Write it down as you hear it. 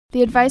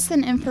The advice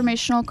and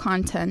informational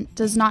content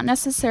does not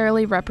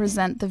necessarily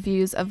represent the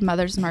views of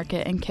Mother's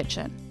Market and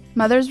Kitchen.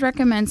 Mother's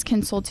recommends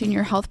consulting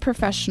your health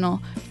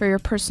professional for your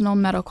personal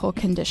medical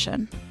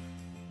condition.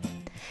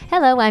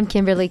 Hello, I'm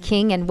Kimberly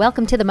King, and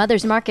welcome to the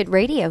Mother's Market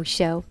Radio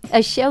Show,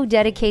 a show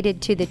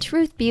dedicated to the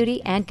truth,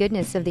 beauty, and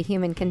goodness of the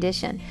human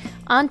condition.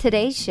 On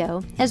today's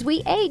show, as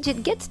we age,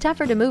 it gets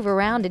tougher to move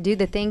around and do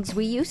the things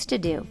we used to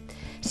do.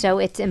 So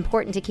it's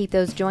important to keep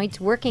those joints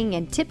working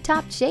in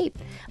tip-top shape.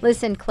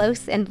 Listen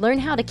close and learn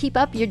how to keep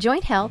up your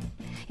joint health.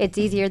 It's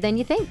easier than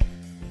you think.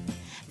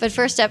 But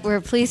first up,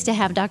 we're pleased to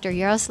have Dr.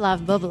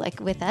 Jaroslav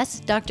Bublik with us.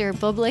 Dr.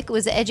 Bublik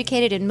was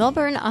educated in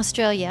Melbourne,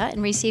 Australia,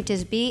 and received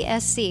his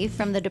BSc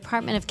from the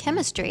Department of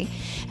Chemistry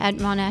at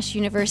Monash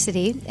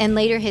University, and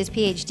later his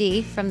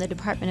PhD from the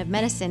Department of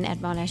Medicine at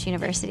Monash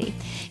University.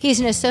 He's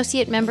an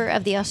associate member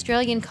of the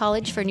Australian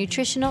College for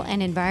Nutritional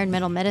and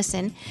Environmental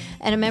Medicine,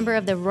 and a member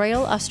of the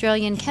Royal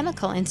Australian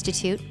Chemical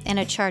Institute, and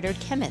a chartered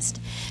chemist.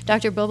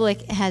 Dr.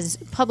 Bublik has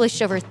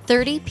published over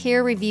 30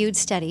 peer-reviewed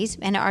studies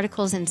and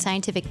articles in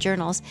scientific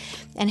journals,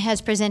 and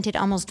has presented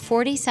almost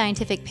 40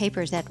 scientific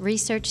papers at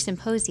research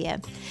symposia.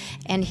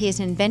 And he is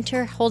an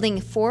inventor holding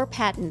 4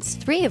 patents,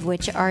 3 of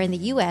which are in the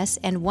U.S.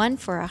 and 1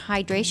 for a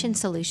hydration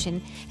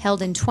solution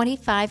held in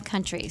 25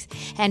 countries.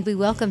 And we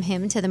welcome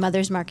him to the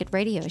Mother's Market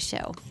Radio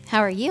Show. How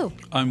are you?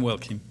 I'm well,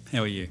 Kim. How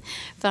are you?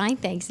 Fine,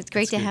 thanks. It's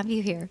great to have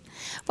you here.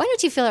 Why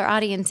don't you fill our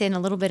audience in a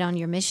little bit on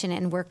your mission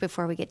and work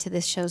before we get to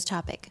this show's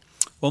topic?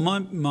 Well,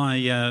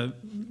 my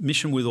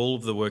mission with all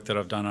of the work that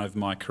I've done over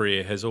my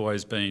career has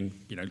always been,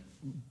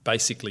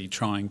 basically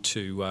trying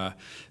to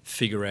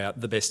figure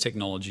out the best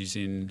technologies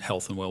in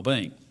health and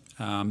well-being.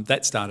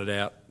 That started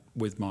out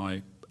with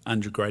my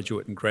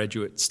undergraduate and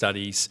graduate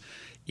studies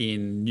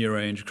in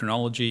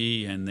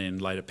neuroendocrinology and then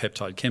later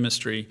peptide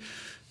chemistry,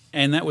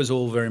 and that was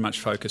all very much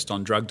focused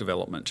on drug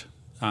development.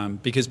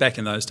 Because back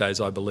in those days,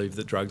 I believed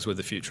that drugs were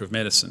the future of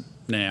medicine.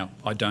 Now,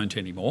 I don't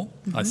anymore.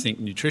 Mm-hmm. I think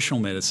nutritional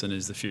medicine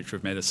is the future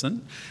of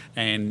medicine.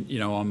 And,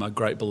 I'm a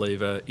great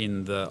believer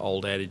in the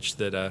old adage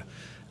that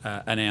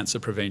an ounce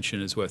of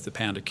prevention is worth a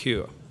pound of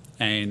cure.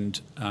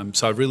 And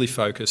so I've really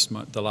focused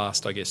the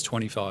last,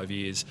 25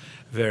 years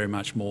very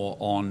much more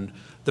on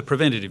the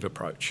preventative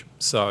approach.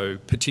 So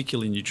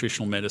particularly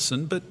nutritional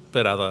medicine,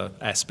 but other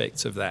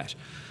aspects of that.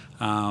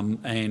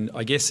 And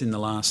I guess in the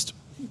last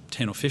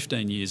 10 or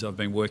 15 years I've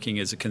been working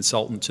as a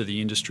consultant to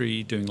the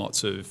industry, doing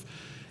lots of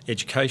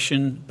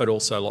education, but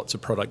also lots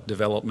of product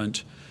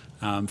development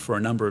for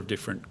a number of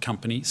different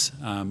companies.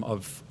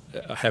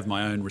 I have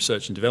my own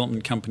research and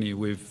development company.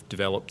 We've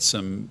developed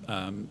some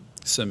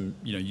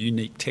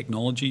unique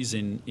technologies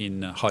in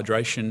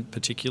hydration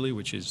particularly,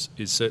 which is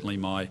certainly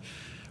my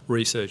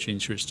research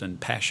interest and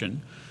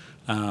passion.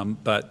 I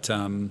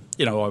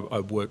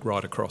work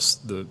right across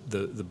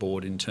the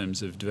board in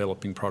terms of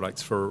developing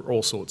products for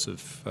all sorts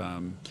of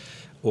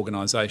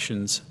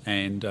organisations,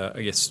 and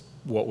I guess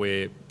what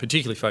we're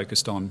particularly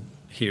focused on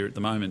here at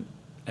the moment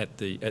at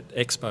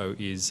Expo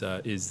is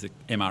the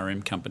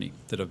MRM company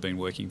that I've been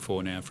working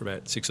for now for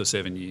about 6 or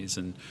 7 years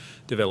and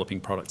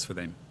developing products for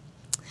them.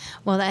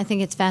 Well, I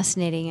think it's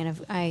fascinating,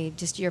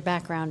 and your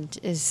background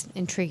is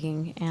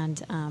intriguing,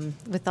 and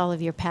with all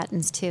of your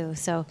patents too.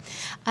 So,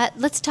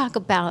 let's talk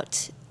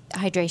about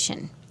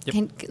hydration.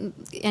 Yep.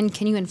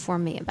 Can you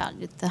inform me about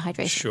the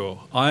hydration? Sure.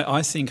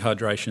 I think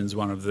hydration is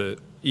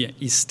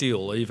is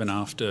still, even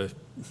after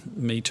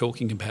me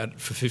talking about it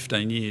for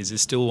 15 years,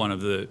 is still one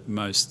of the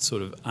most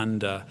sort of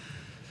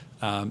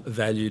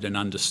valued and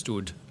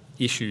understood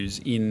issues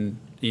in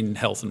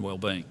health and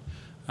well-being.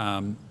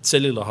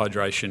 Cellular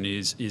hydration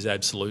is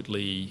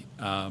absolutely,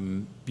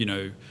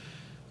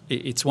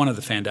 it's one of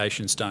the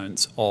foundation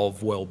stones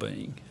of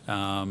well-being.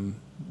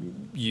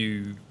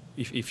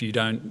 If you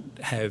don't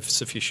have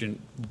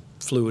sufficient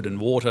fluid and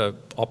water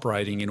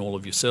operating in all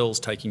of your cells,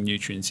 taking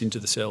nutrients into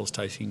the cells,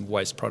 taking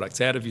waste products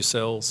out of your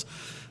cells,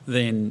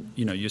 then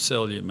your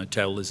cellular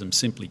metabolism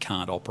simply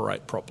can't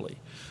operate properly.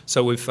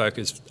 So we've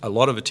focused a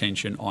lot of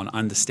attention on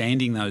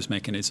understanding those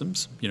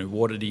mechanisms,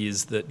 what it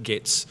is that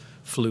gets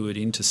fluid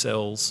into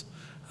cells,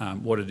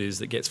 what it is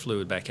that gets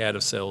fluid back out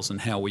of cells,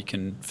 and how we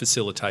can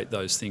facilitate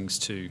those things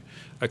to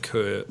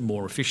occur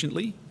more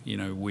efficiently,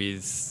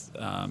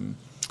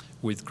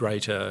 with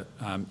greater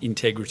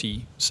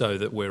integrity, so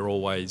that we're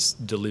always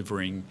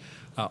delivering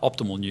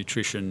optimal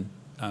nutrition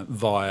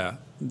via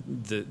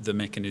the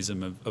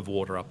mechanism of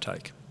water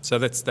uptake. So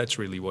that's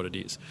really what it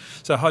is.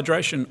 So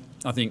hydration,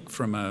 I think,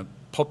 from a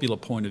popular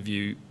point of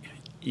view,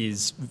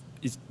 is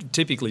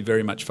typically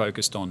very much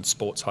focused on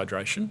sports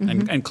hydration,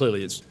 mm-hmm. and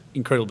clearly it's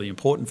incredibly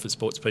important for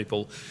sports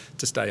people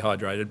to stay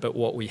hydrated, but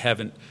what we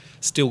haven't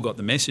still got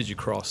the message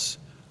across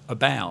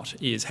about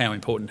is how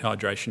important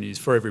hydration is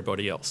for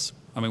everybody else.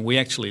 I mean, we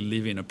actually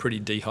live in a pretty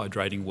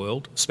dehydrating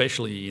world,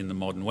 especially in the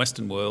modern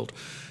Western world,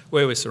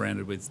 where we're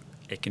surrounded with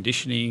air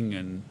conditioning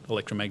and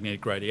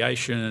electromagnetic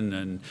radiation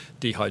and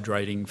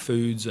dehydrating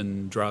foods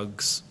and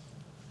drugs.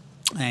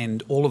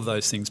 And all of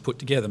those things put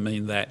together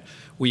mean that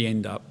we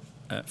end up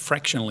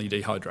fractionally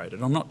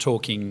dehydrated. I'm not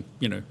talking,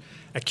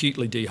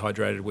 acutely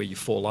dehydrated where you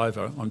fall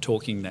over. I'm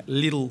talking that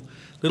little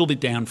bit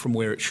down from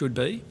where it should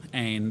be,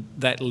 and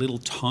that little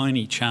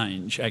tiny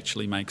change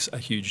actually makes a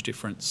huge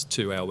difference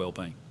to our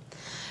well-being.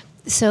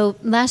 So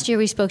last year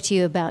we spoke to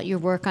you about your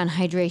work on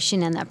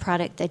hydration and that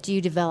product that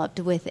you developed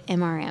with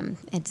MRM.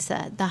 It's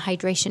the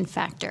hydration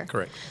factor.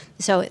 Correct.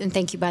 So, and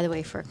thank you, by the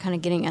way, for kind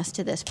of getting us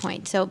to this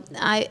point. So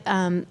I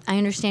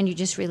understand you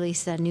just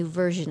released a new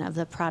version of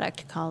the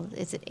product called,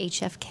 is it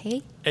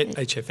HFK?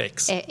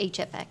 HFX.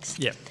 HFX.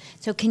 Yeah.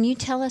 So can you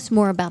tell us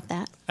more about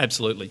that?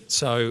 Absolutely.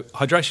 So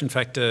hydration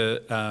factor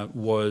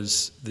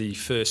was the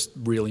first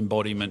real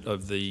embodiment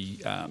of the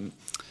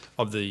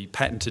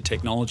patented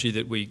technology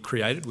that we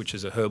created, which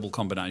is a herbal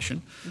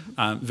combination,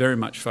 very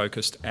much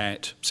focused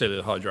at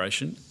cellular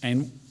hydration.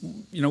 And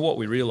what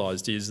we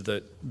realised is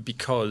that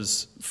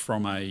because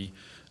from a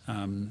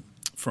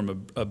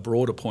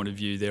broader point of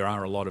view, there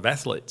are a lot of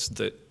athletes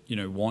that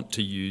want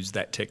to use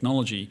that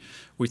technology.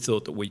 We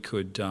thought that we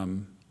could,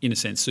 in a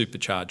sense,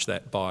 supercharge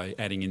that by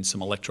adding in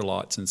some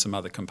electrolytes and some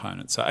other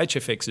components. So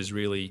HFX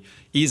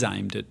is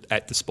aimed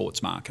at the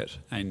sports market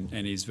and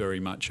is very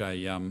much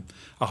a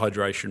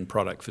hydration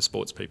product for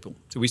sports people.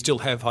 So we still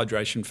have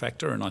hydration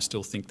factor, and I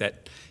still think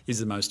that is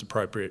the most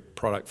appropriate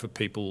product for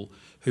people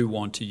who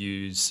want to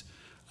use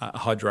a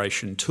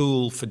hydration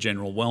tool for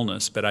general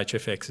wellness, but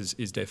HFX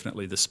is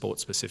definitely the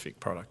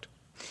sports-specific product.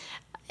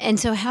 And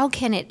so how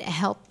can it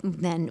help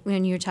then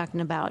when you're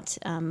talking about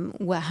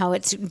how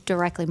it's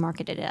directly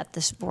marketed at the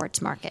sports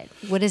market?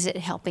 What is it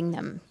helping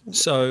them?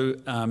 So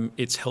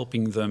it's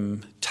helping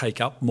them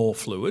take up more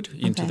fluid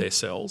into their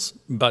cells,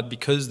 but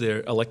because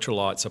their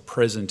electrolytes are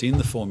present in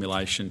the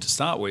formulation to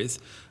start with,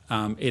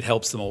 it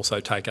helps them also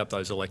take up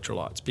those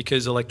electrolytes,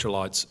 because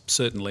electrolytes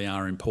certainly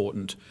are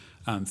important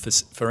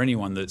for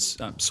anyone that's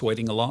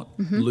sweating a lot,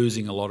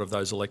 losing a lot of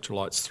those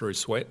electrolytes through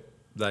sweat.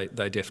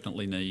 They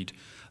definitely need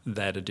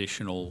that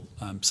additional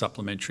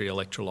supplementary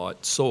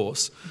electrolyte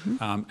source,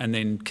 and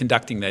then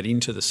conducting that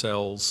into the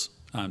cells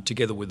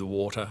together with the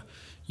water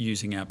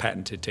using our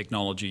patented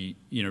technology,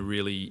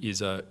 really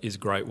is a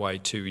great way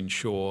to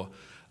ensure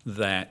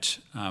that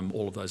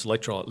all of those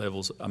electrolyte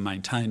levels are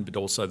maintained, but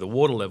also the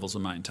water levels are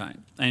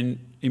maintained. And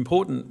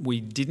important,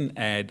 we didn't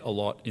add a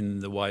lot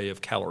in the way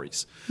of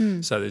calories.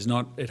 So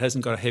it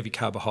hasn't got a heavy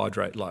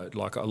carbohydrate load.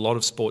 Like a lot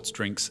of sports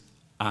drinks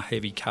are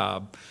heavy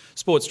carb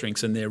sports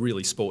drinks, and they're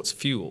really sports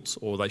fuels,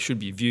 or they should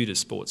be viewed as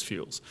sports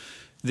fuels.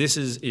 This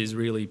is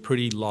really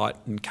pretty light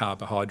in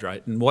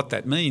carbohydrate, and what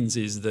that means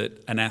is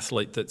that an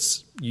athlete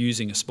that's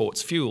using a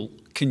sports fuel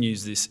can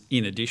use this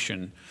in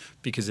addition,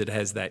 because it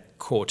has that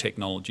core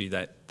technology,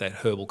 that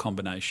herbal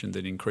combination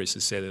that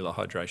increases cellular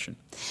hydration.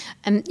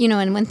 And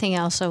one thing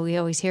also we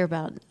always hear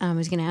about, I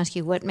was going to ask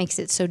you what makes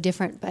it so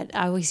different, but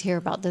I always hear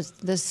about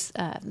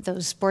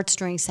those sports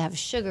drinks have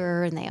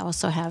sugar, and they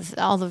also have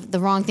all the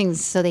wrong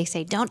things, so they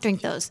say don't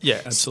drink those.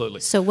 Yeah,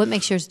 absolutely. So what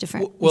makes yours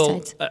different? Well,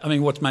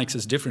 besides? What makes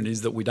us different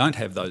is that we don't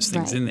have those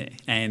things in there.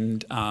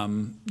 And,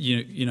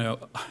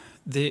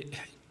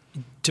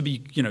 to be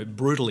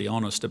brutally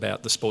honest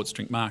about the sports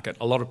drink market,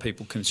 a lot of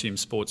people consume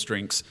sports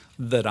drinks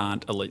that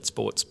aren't elite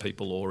sports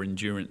people or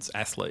endurance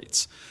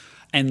athletes,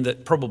 and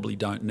that probably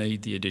don't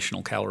need the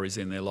additional calories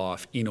in their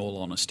life, in all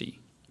honesty.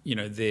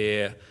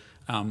 They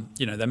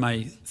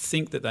may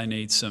think that they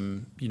need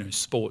some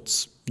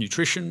sports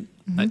nutrition.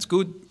 That's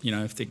good.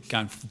 If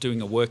they're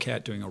doing a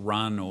workout, doing a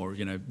run, or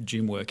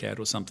gym workout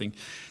or something,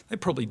 they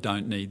probably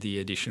don't need the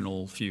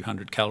additional few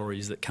hundred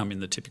calories that come in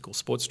the typical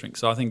sports drink.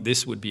 So I think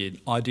this would be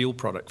an ideal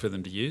product for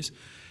them to use.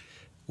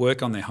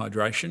 Work on their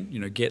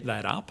hydration, get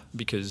that up,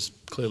 because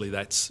clearly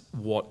that's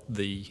what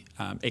the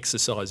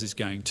exercise is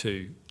going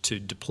to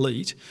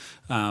deplete,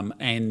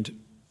 and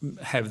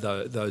have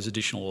those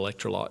additional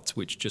electrolytes,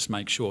 which just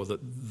make sure that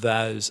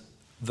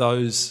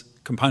those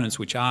components,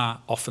 which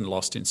are often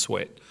lost in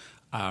sweat,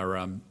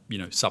 are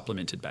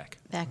supplemented back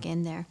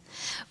in there.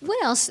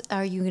 What else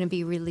are you going to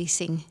be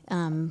releasing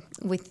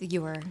with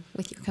your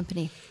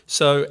company?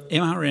 So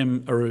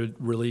MRM are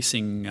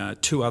releasing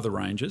 2 other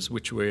ranges,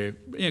 which we're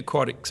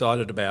quite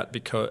excited about,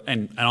 because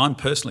and I'm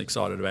personally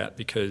excited about,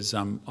 because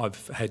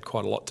I've had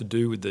quite a lot to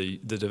do with the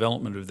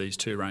development of these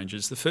 2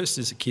 ranges. The first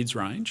is a kids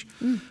range.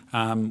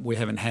 We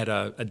haven't had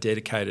a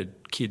dedicated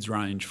kids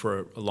range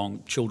for a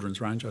long, children's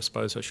range, I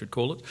suppose I should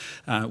call it.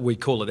 We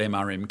call it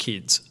MRM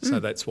Kids, so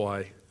that's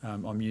why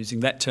I'm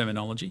using that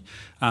terminology,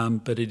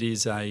 but it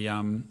is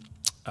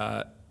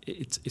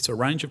it's a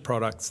range of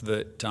products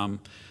that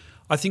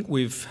I think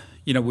we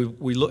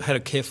had a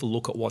careful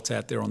look at what's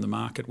out there on the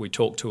market. We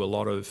talked to a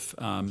lot of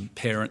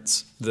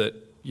parents that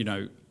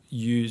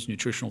use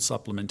nutritional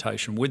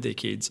supplementation with their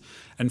kids,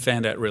 and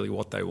found out really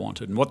what they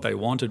wanted. And what they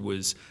wanted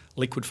was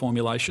liquid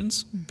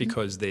formulations,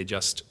 because they're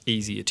just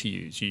easier to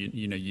use.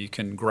 You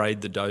can grade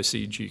the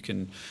dosage, you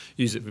can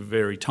use it for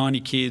very tiny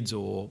kids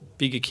or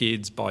bigger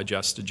kids by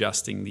just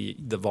adjusting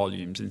the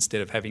volumes,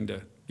 instead of having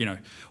to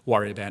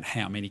worry about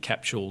how many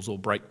capsules or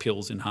break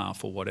pills in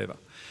half or whatever.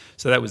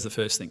 So that was the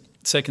first thing.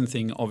 Second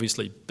thing,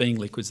 obviously, being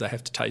liquids, they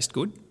have to taste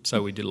good.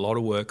 So we did a lot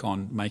of work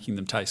on making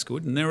them taste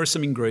good. And there are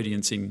some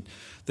ingredients in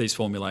these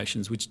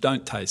formulations which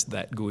don't taste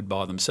that good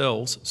by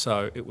themselves.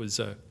 So it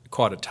was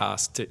quite a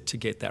task to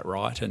get that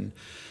right. And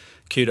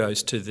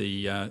kudos to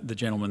the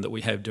gentleman that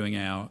we have doing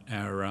our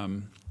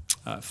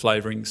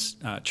flavourings,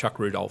 Chuck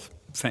Rudolph,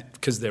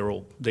 because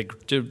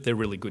they're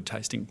really good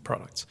tasting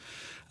products.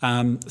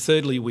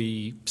 Thirdly,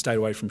 we stayed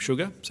away from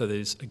sugar, so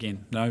there's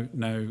again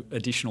no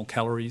additional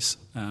calories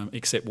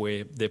except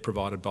where they're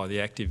provided by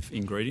the active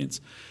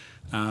ingredients.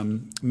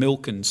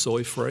 Milk and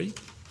soy free,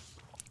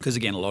 because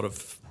again a lot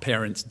of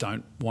parents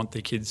don't want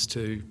their kids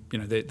to,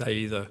 they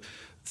either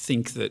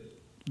think that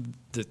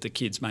the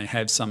kids may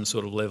have some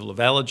sort of level of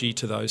allergy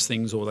to those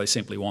things, or they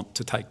simply want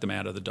to take them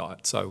out of the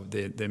diet. So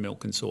they're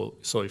milk and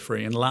soy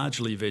free, and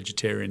largely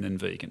vegetarian and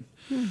vegan.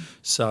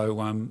 So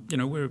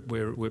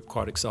we're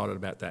quite excited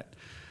about that.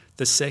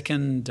 The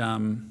second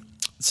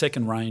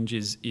range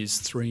is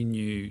 3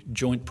 new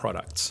joint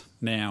products.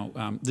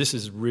 Now this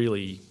is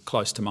really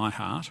close to my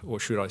heart, or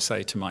should I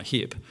say to my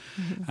hip,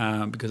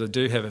 because I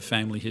do have a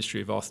family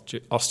history of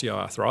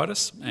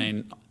osteoarthritis,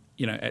 and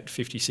at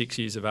 56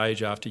 years of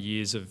age, after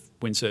years of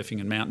windsurfing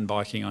and mountain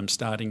biking, I'm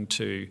starting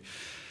to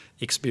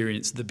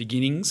experience the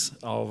beginnings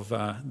of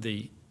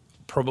the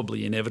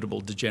probably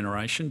inevitable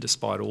degeneration,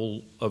 despite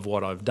all of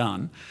what I've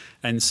done.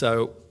 And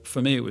so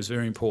for me, it was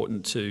very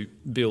important to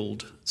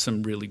build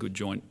some really good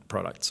joint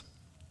products.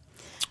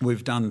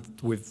 We've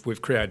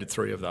created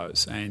 3 of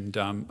those, and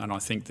I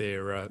think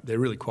they're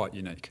really quite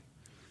unique.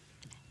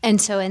 And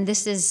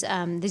this is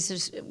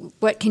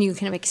what, can you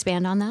kind of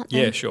expand on that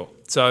then? Yeah, sure.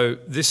 So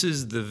this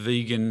is the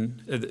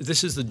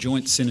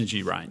Joint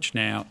Synergy range.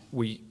 Now,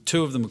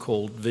 2 of them are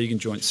called Vegan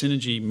Joint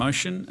Synergy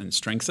Motion and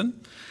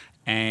Strengthen,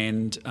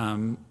 and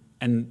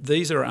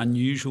these are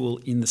unusual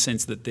in the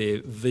sense that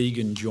they're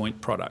vegan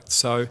joint products.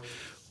 So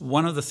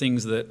one of the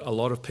things that a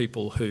lot of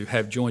people who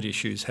have joint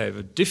issues have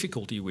a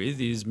difficulty with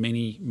is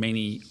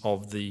many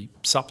of the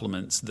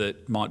supplements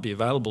that might be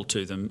available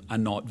to them are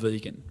not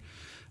vegan.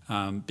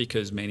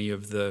 Because many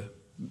of the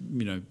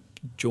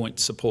joint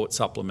support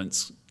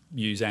supplements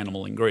use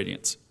animal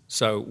ingredients.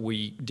 So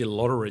we did a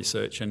lot of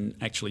research and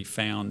actually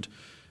found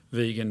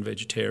vegan,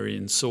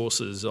 vegetarian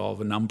sources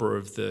of a number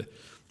of the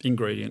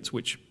ingredients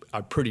which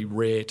are pretty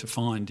rare to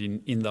find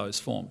in those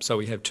forms. So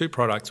we have 2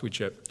 products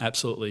which are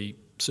absolutely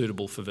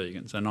suitable for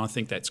vegans, and I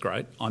think that's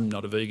great. I'm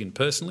not a vegan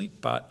personally,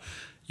 but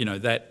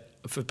that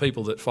for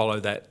people that follow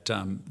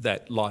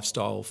that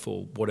lifestyle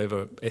for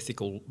whatever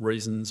ethical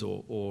reasons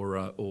or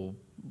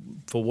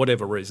for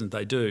whatever reason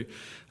they do,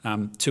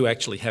 to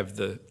actually have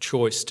the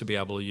choice to be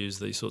able to use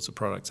these sorts of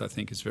products, I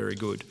think is very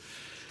good.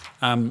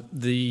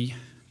 The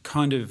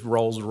kind of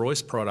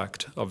Rolls-Royce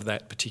product of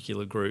that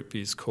particular group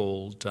is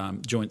called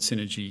Joint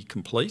Synergy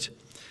Complete,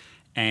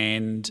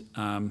 and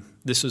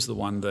this is the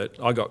one that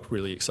I got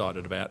really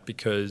excited about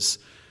because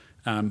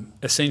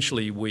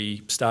essentially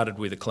we started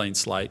with a clean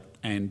slate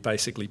and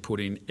basically put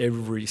in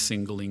every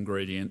single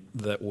ingredient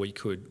that we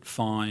could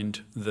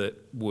find that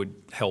would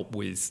help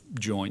with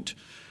joint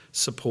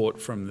support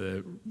from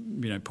the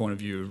point of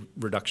view of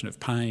reduction of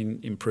pain,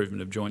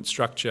 improvement of joint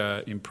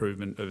structure,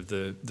 improvement of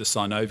the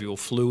synovial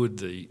fluid,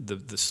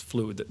 the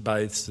fluid that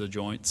bathes the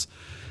joints,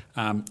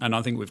 and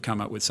I think we've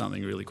come up with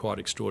something really quite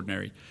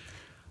extraordinary.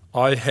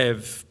 I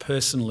have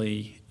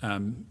personally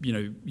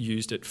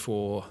used it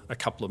for a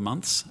couple of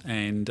months,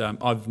 and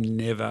I've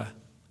never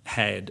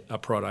had a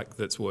product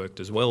that's worked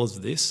as well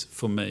as this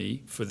for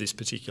me for this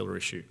particular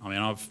issue. I mean,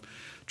 I've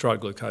tried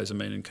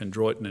glucosamine and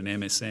chondroitin and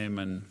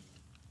MSM and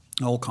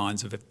all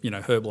kinds of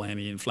herbal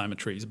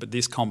anti-inflammatories, but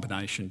this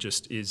combination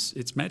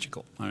it's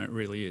magical. I mean, it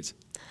really is.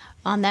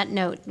 On that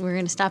note, we're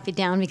going to stop you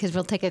down because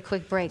we'll take a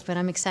quick break, but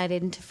I'm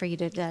excited for you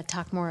to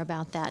talk more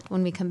about that.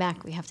 When we come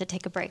back, we have to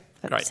take a break.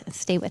 Great.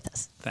 Stay with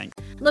us. Thanks.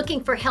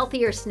 Looking for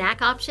healthier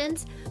snack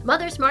options?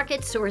 Mother's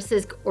Market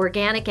sources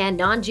organic and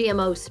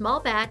non-GMO small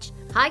batch,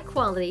 high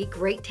quality,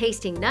 great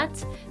tasting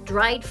nuts,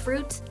 dried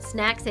fruits,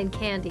 snacks, and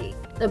candy.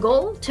 The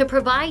goal? To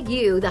provide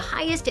you the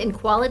highest in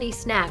quality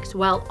snacks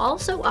while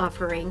also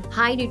offering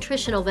high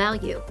nutritional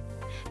value.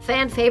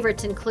 Fan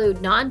favorites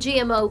include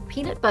non-GMO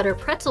peanut butter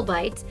pretzel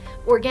bites,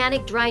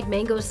 organic dried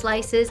mango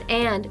slices,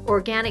 and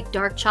organic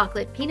dark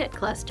chocolate peanut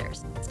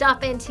clusters.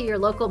 Stop into your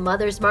local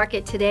Mother's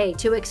Market today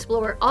to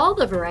explore all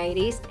the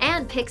varieties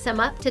and pick some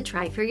up to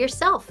try for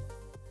yourself.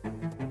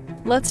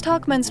 Let's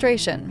talk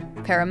menstruation,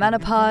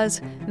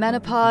 perimenopause,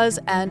 menopause,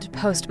 and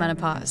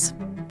postmenopause.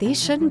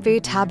 These shouldn't be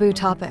taboo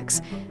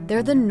topics.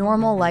 They're the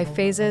normal life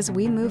phases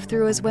we move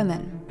through as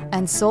women.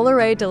 And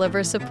Solaray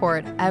delivers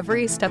support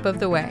every step of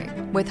the way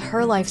with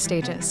her life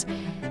stages.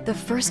 The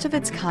first of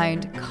its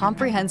kind,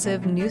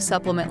 comprehensive new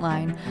supplement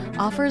line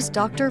offers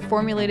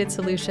doctor-formulated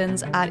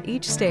solutions at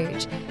each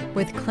stage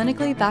with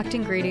clinically backed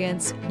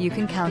ingredients you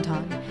can count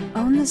on.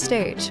 Own the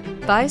stage.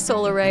 Buy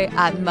Solaray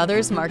at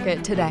Mother's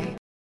Market today.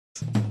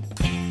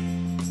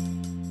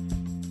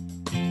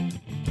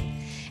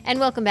 And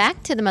welcome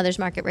back to the Mother's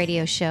Market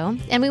Radio Show.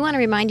 And we want to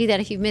remind you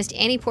that if you've missed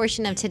any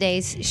portion of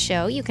today's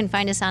show, you can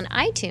find us on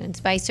iTunes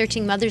by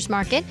searching Mother's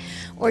Market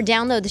or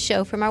download the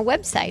show from our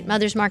website,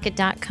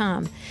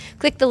 mothersmarket.com.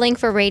 Click the link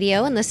for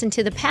radio and listen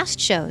to the past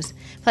shows.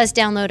 Plus,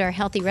 download our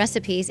healthy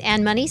recipes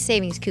and money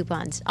savings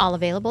coupons, all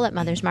available at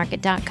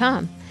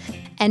mothersmarket.com.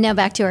 And now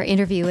back to our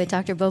interview with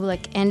Dr.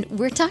 Boblick, and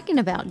we're talking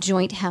about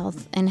joint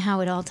health and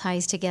how it all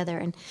ties together,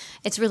 and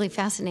it's really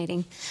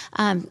fascinating.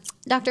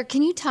 Doctor,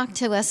 can you talk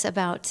to us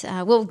about?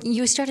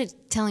 You started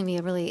telling me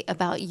really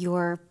about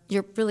your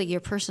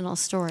personal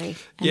story.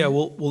 Yeah,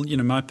 well,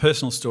 my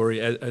personal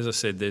story, as I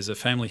said, there's a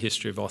family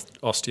history of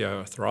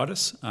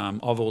osteoarthritis.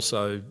 I've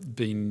also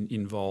been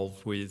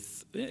involved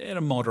with, at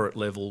a moderate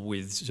level,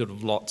 with sort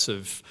of lots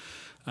of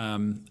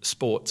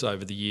sports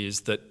over the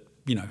years that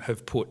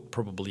have put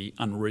probably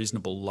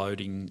unreasonable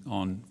loading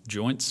on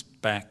joints,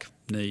 back,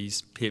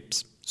 knees,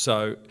 hips.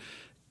 So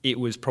it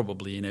was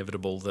probably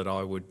inevitable that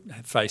I would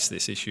face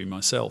this issue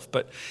myself.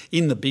 But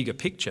in the bigger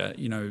picture,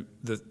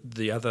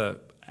 the other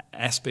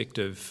aspect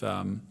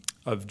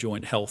of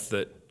joint health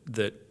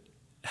that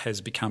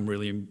has become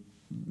really,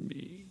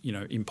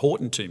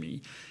 important to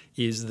me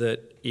is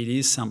that it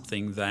is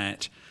something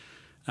that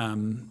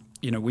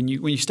when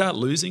you start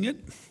losing it,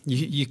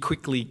 you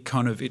quickly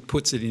it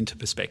puts it into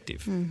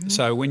perspective. Mm-hmm.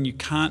 So when you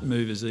can't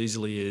move as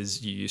easily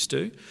as you used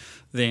to,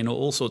 then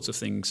all sorts of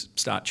things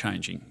start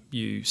changing.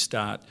 You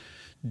start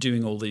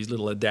doing all these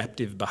little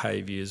adaptive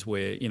behaviours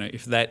where,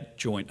 if that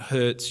joint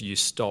hurts, you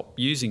stop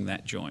using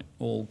that joint.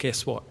 Well,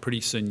 guess what?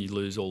 Pretty soon you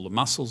lose all the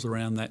muscles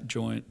around that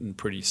joint, and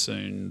pretty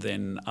soon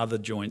then other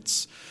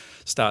joints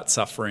start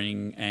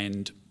suffering,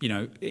 and,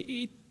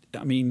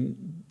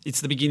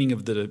 it's the beginning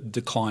of the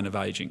decline of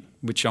ageing,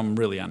 which I'm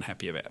really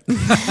unhappy about.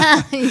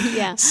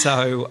 Yeah.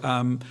 So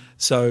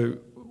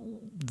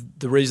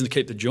the reason to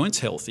keep the joints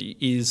healthy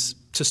is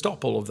to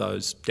stop all of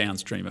those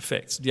downstream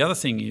effects. The other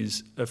thing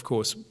is, of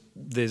course,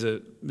 there's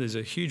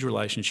a huge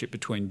relationship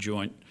between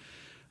joint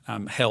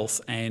health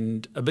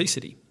and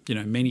obesity.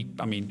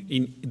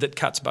 That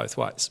cuts both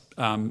ways.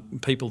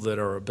 People that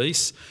are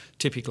obese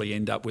typically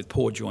end up with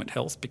poor joint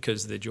health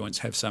because their joints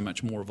have so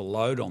much more of a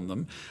load on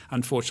them.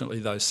 Unfortunately,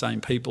 those same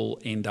people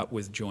end up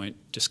with joint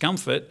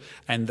discomfort,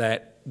 and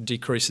that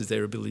decreases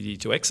their ability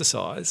to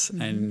exercise.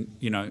 Mm-hmm.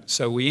 And,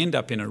 so we end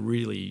up in a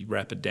really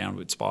rapid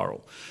downward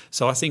spiral.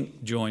 So I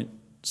think joint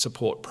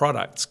support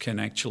products can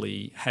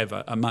actually have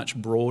a much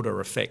broader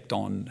effect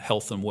on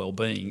health and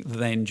well-being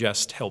than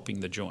just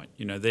helping the joint.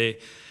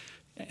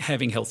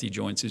 Having healthy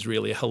joints is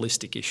really a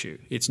holistic issue.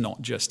 It's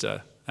not just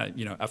a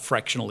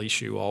fractional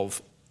issue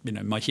of,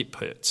 my hip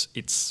hurts.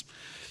 It's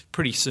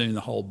pretty soon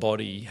the whole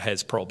body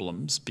has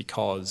problems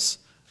because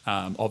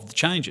of the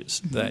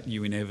changes mm-hmm. that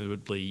you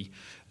inevitably,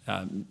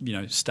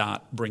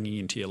 start bringing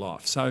into your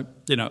life. So,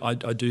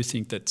 I do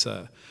think that's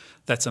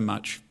a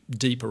much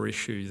deeper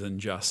issue than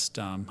just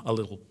a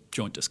little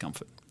joint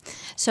discomfort.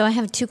 So I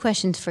have two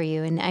questions for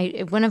you,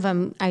 and one of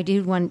them I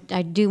do want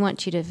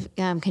you to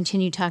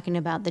continue talking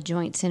about the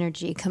Joint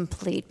Synergy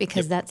Complete,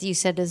 because that you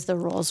said is the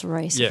Rolls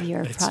Royce of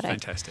your product. Yeah,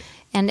 it's fantastic.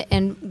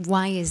 And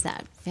why is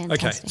that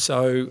fantastic? Okay,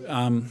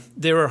 so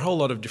there are a whole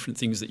lot of different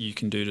things that you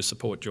can do to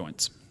support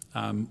joints.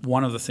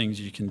 One of the things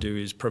you can do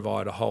is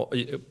provide all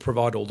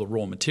the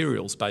raw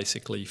materials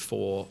basically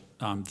for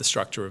the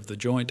structure of the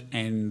joint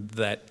and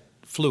that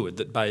fluid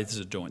that bathes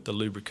the joint, the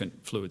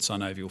lubricant fluid,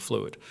 synovial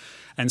fluid.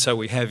 And so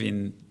we have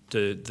in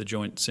the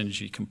Joint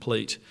Synergy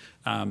Complete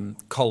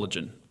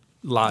collagen,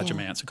 large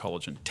amounts of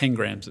collagen, 10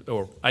 grams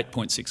or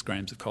 8.6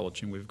 grams of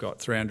collagen. We've got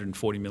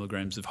 340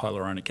 milligrams of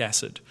hyaluronic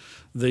acid.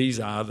 These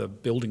are the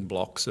building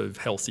blocks of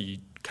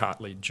healthy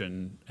cartilage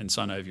and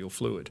synovial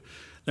fluid.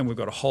 Then we've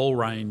got a whole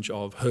range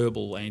of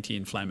herbal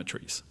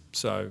anti-inflammatories.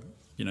 So,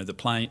 the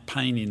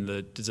pain in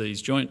the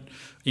diseased joint,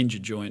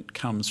 injured joint,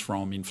 comes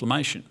from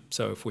inflammation.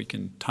 So if we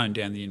can tone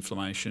down the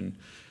inflammation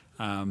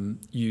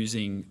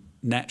using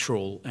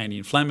natural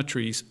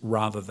anti-inflammatories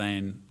rather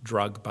than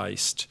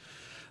drug-based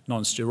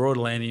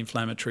non-steroidal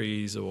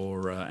anti-inflammatories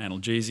or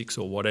analgesics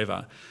or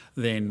whatever,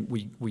 then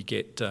we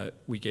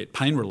get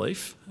pain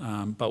relief,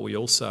 but we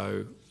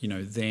also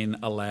then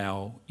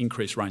allow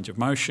increased range of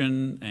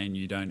motion, and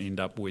you don't end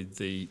up with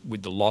the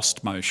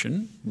lost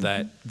motion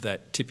mm-hmm.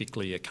 that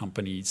typically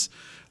accompanies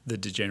the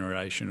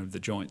degeneration of the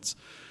joints.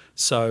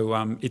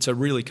 So it's a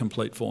really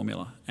complete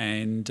formula,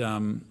 and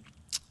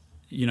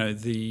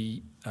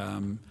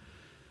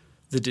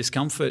the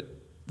discomfort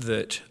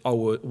that I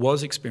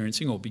was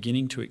experiencing or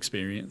beginning to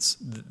experience,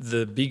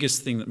 the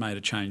biggest thing that made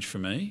a change for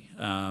me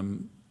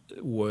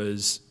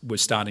was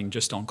starting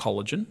just on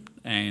collagen,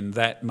 and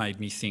that made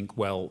me think,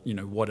 well,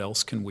 what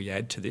else can we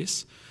add to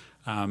this?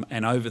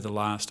 And over the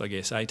last,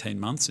 18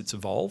 months, it's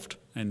evolved,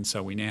 and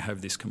so we now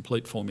have this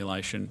complete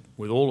formulation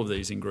with all of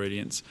these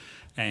ingredients.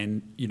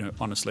 And,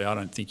 honestly, I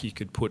don't think you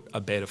could put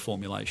a better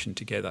formulation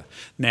together.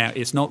 Now,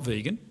 it's not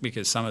vegan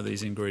because some of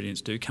these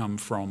ingredients do come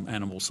from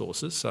animal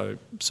sources. So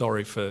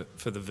sorry for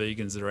the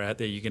vegans that are out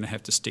there, you're going to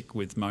have to stick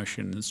with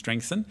motion and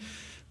strengthen.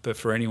 But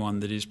for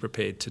anyone that is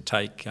prepared to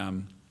take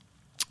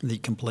the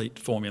complete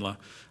formula.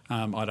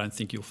 I don't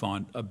think you'll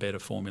find a better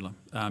formula.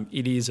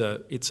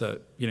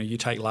 You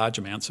take large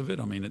amounts of it.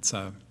 I mean, it's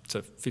a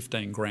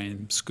 15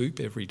 gram scoop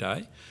every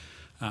day,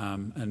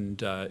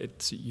 and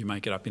you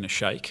make it up in a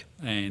shake,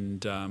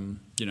 and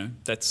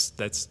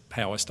that's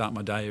how I start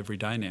my day every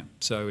day now.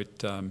 So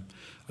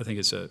I think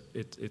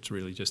it's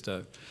really just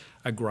a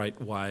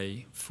great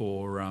way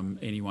for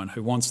anyone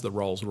who wants the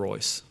Rolls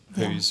Royce,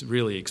 who's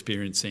really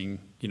experiencing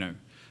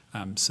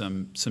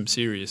some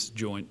serious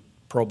joint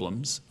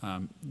problems.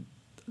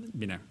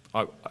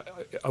 I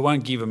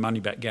won't give a money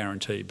back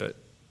guarantee, but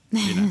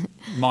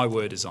my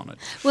word is on it.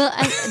 Well,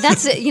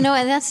 that's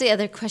the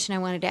other question I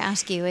wanted to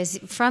ask you is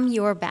from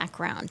your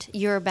background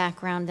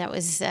that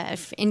was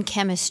in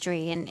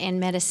chemistry and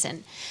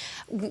medicine.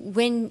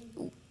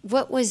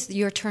 What was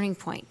your turning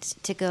point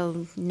to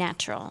go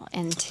natural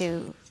and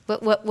to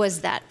what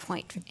was that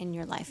point in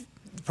your life?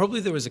 Probably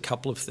there was a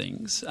couple of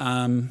things.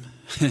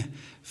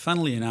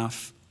 Funnily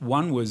enough,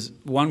 one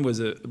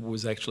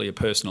was actually a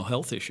personal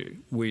health issue,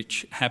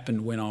 which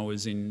happened when I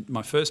was in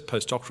my first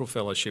postdoctoral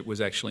fellowship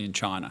was actually in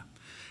China,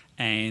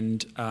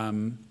 and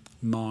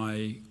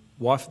my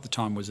wife at the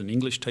time was an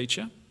English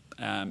teacher.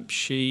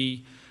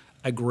 She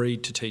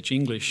agreed to teach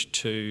English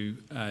to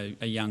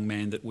a young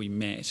man that we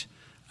met,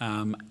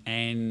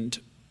 and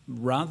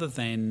rather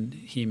than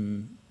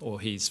him or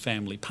his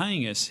family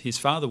paying us, his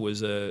father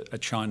was a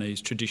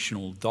Chinese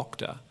traditional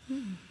doctor,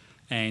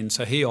 and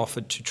so he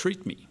offered to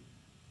treat me.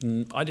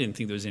 I didn't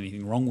think there was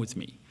anything wrong with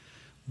me,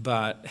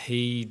 but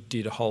he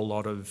did a whole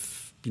lot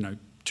of,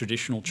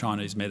 traditional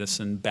Chinese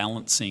medicine,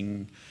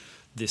 balancing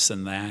this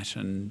and that,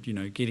 and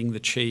getting the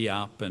qi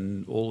up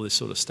and all this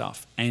sort of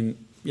stuff.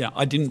 And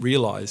I didn't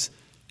realise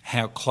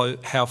how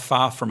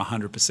far from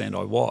 100%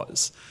 I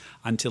was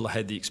until I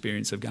had the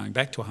experience of going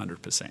back to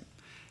 100%,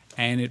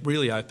 and it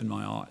really opened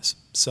my eyes.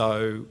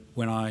 So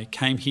when I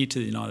came here to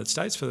the United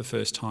States for the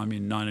first time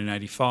in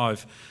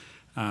 1985.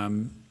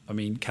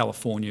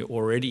 California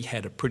already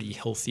had a pretty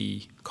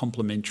healthy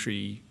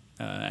complementary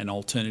and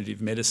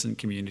alternative medicine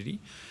community.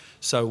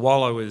 So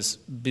while I was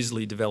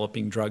busily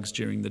developing drugs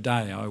during the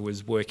day, I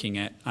was working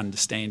at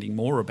understanding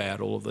more about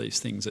all of these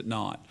things at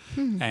night.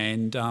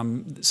 And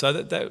so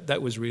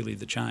that was really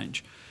the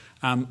change.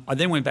 I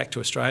then went back to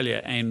Australia,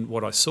 and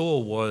what I saw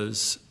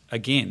was,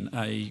 again,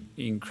 a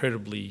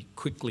incredibly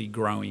quickly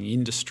growing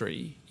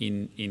industry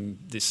in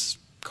this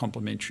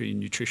complementary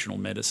nutritional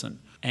medicine.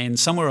 And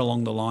somewhere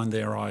along the line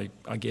there, I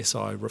guess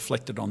I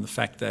reflected on the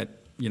fact that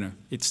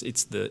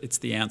it's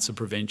the ounce of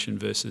prevention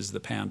versus the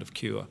pound of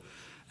cure.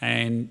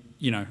 And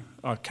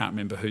I can't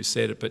remember who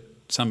said it, but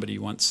somebody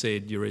once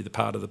said you're either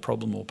part of the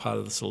problem or part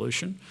of the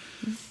solution.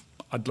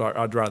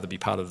 I'd rather be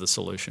part of the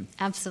solution.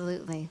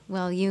 Absolutely.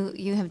 Well,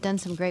 you have done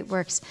some great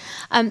works.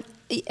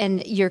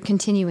 And you're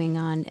continuing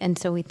on, and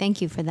so we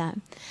thank you for that.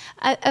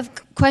 A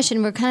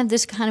question,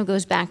 this kind of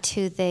goes back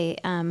to the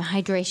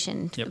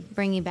hydration,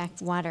 bringing back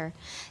water.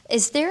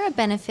 Is there a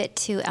benefit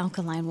to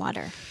alkaline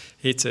water?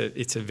 It's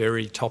a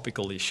very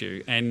topical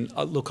issue, and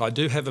look, I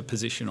do have a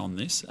position on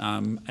this.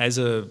 As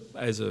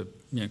a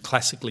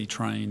classically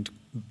trained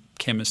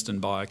chemist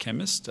and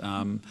biochemist,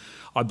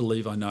 I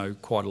believe I know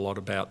quite a lot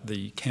about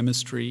the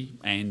chemistry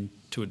and,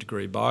 to a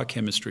degree,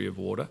 biochemistry of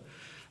water.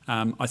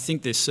 I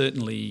think there's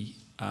certainly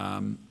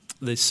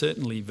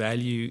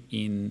value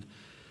in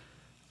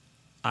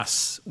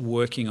us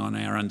working on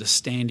our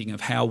understanding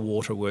of how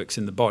water works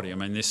in the body. I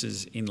mean, this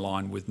is in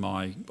line with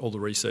all the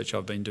research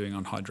I've been doing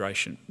on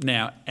hydration.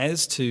 Now,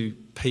 as to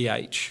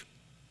pH,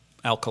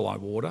 alkali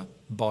water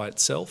by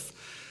itself,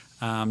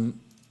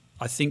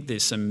 I think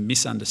there's some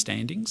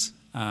misunderstandings.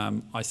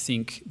 I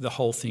think the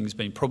whole thing's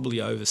been probably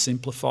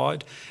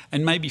oversimplified,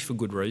 and maybe for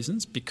good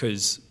reasons,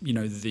 because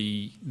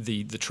the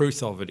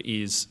truth of it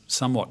is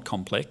somewhat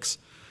complex.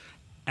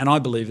 And I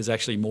believe is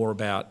actually more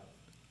about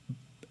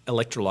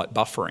electrolyte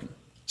buffering.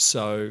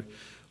 So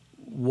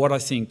what I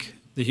think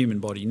the human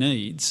body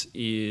needs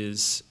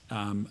is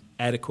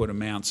adequate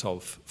amounts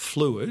of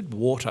fluid,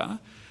 water,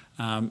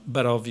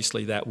 but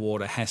obviously that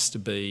water has to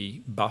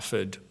be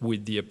buffered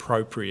with the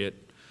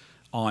appropriate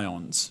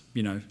ions,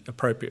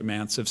 appropriate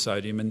amounts of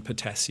sodium and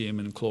potassium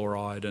and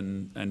chloride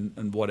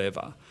and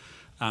whatever,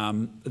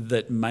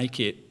 that make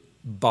it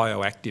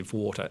bioactive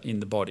water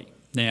in the body.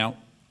 Now,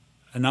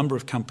 a number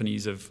of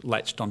companies have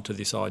latched onto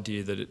this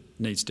idea that it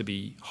needs to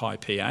be high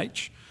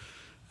pH.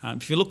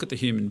 If you look at the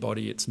human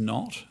body, it's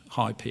not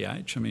high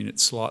pH. I mean,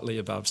 it's slightly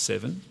above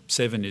 7.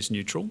 7 is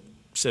neutral.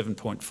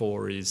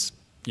 7.4 is,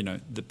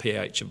 the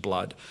pH of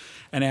blood.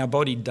 And our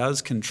body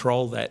does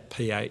control that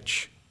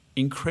pH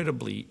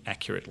incredibly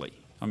accurately.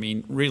 I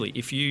mean, really,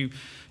 if the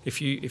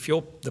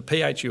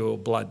pH of your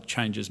blood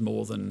changes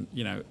more than,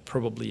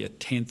 probably a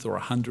tenth or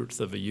a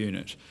hundredth of a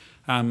unit,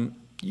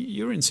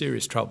 you're in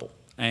serious trouble.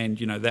 And,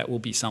 that will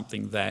be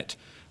something that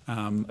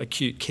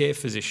acute care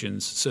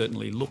physicians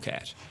certainly look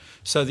at.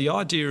 So the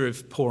idea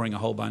of pouring a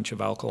whole bunch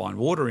of alkaline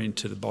water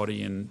into the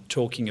body and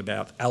talking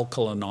about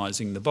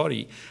alkalinising the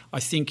body, I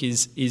think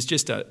is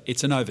just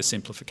it's an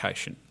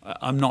oversimplification.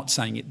 I'm not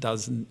saying it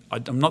doesn't.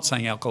 I'm not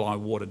saying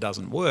alkaline water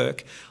doesn't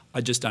work.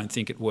 I just don't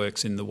think it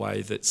works in the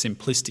way that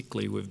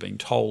simplistically we've been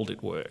told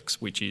it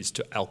works, which is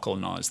to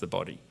alkalinise the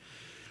body.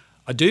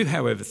 I do,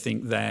 however,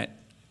 think that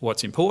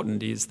what's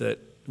important is that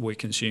we're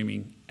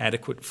consuming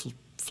adequate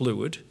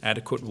fluid,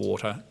 adequate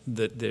water,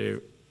 that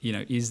there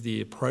is the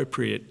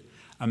appropriate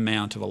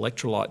amount of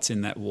electrolytes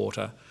in that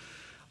water.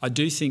 I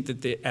do think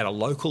that at a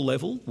local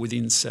level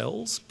within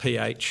cells,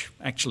 pH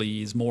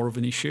actually is more of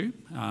an issue.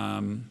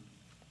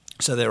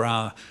 So there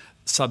are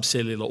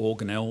subcellular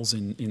organelles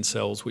in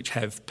cells which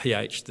have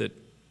pH that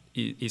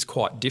is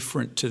quite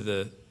different to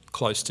the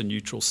close to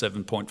neutral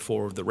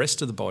 7.4 of the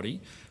rest of the body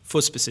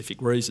for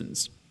specific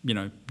reasons,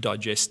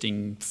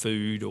 digesting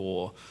food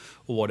or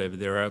whatever.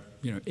 There are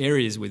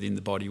areas within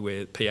the body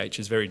where pH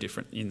is very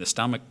different. In the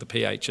stomach, the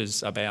pH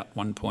is about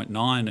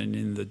 1.9, and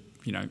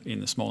in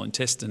the small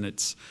intestine,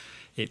 it's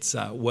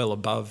well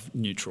above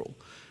neutral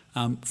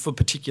for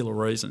particular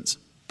reasons.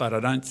 But I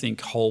don't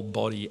think whole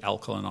body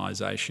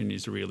alkalinisation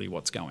is really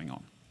what's going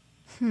on.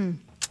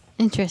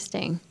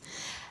 Interesting.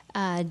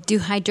 Do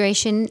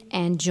hydration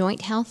and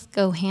joint health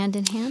go hand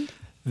in hand?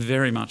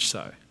 Very much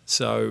so.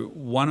 So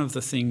one of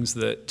the things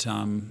that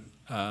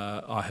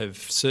I have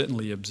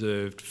certainly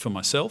observed for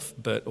myself,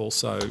 but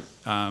also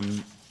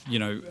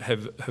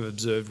have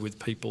observed with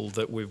people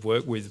that we've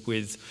worked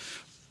with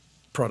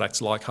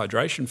products like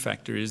Hydration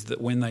Factor, is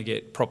that when they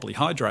get properly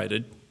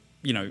hydrated,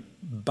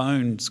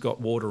 bone's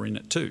got water in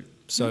it too.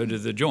 So do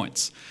the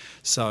joints.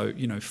 So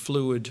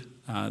fluid,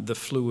 the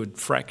fluid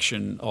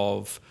fraction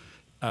of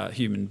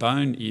human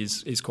bone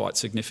is quite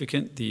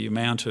significant. The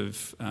amount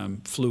of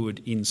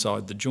fluid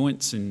inside the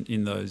joints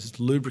in those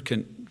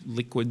lubricant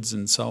liquids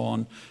and so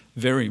on,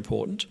 very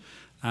important.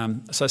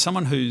 So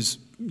someone who's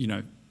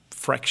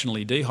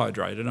fractionally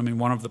dehydrated,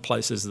 one of the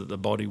places that the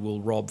body will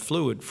rob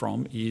fluid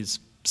from is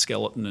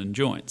skeleton and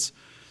joints.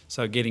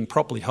 So getting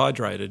properly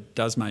hydrated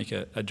does make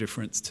a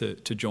difference to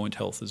joint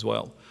health as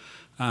well.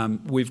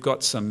 We've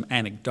got some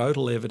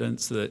anecdotal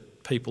evidence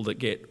that people that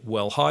get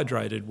well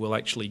hydrated will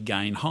actually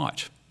gain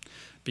height,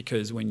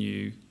 because when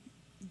you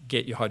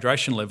get your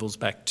hydration levels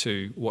back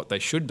to what they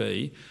should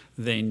be,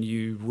 then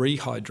you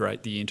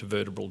rehydrate the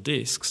intervertebral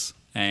discs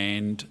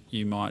and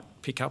you might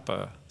pick up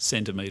a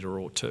centimetre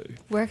or two.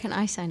 Where can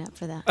I sign up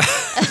for that?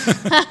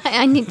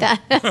 I need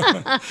that.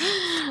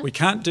 We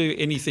can't do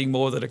anything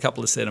more than a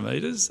couple of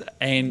centimetres,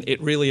 and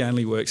it really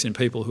only works in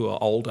people who are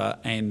older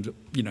and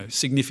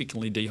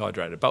significantly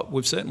dehydrated. But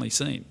we've certainly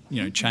seen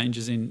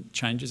changes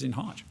in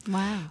height.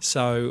 Wow!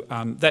 So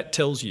that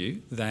tells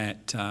you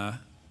that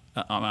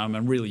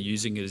I'm really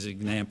using it as an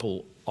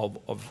example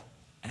of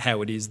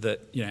how it is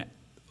that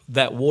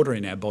that water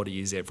in our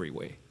body is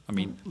everywhere.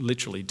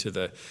 Literally to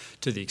the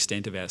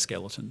extent of our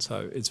skeleton.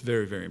 So it's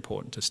very, very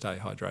important to stay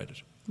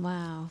hydrated.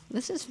 Wow.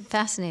 This is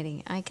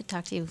fascinating. I could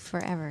talk to you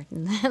forever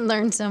and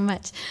learn so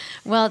much.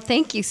 Well,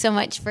 thank you so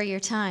much for your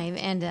time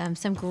and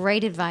some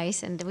great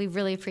advice, and we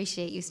really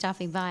appreciate you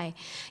stopping by.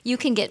 You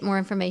can get more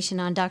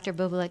information on Dr.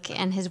 Bublik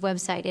and his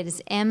website. It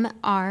is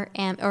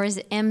MRM, or is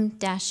it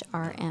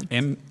M-RM?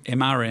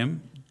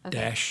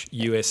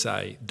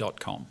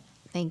 MRM-USA.com.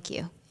 Thank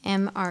you.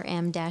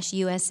 MRM-USA.com.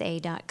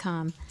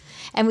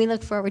 And we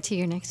look forward to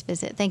your next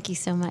visit. Thank you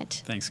so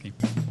much. Thanks, Kim.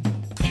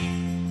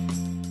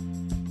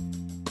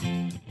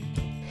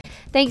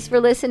 Thanks for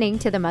listening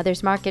to the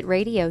Mother's Market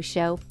radio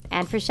show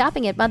and for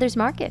shopping at Mother's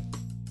Market.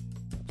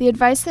 The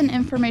advice and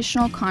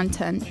informational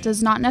content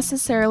does not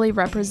necessarily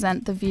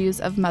represent the views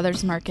of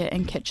Mother's Market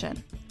and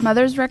Kitchen.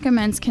 Mother's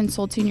recommends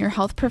consulting your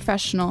health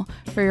professional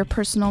for your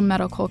personal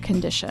medical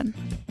condition.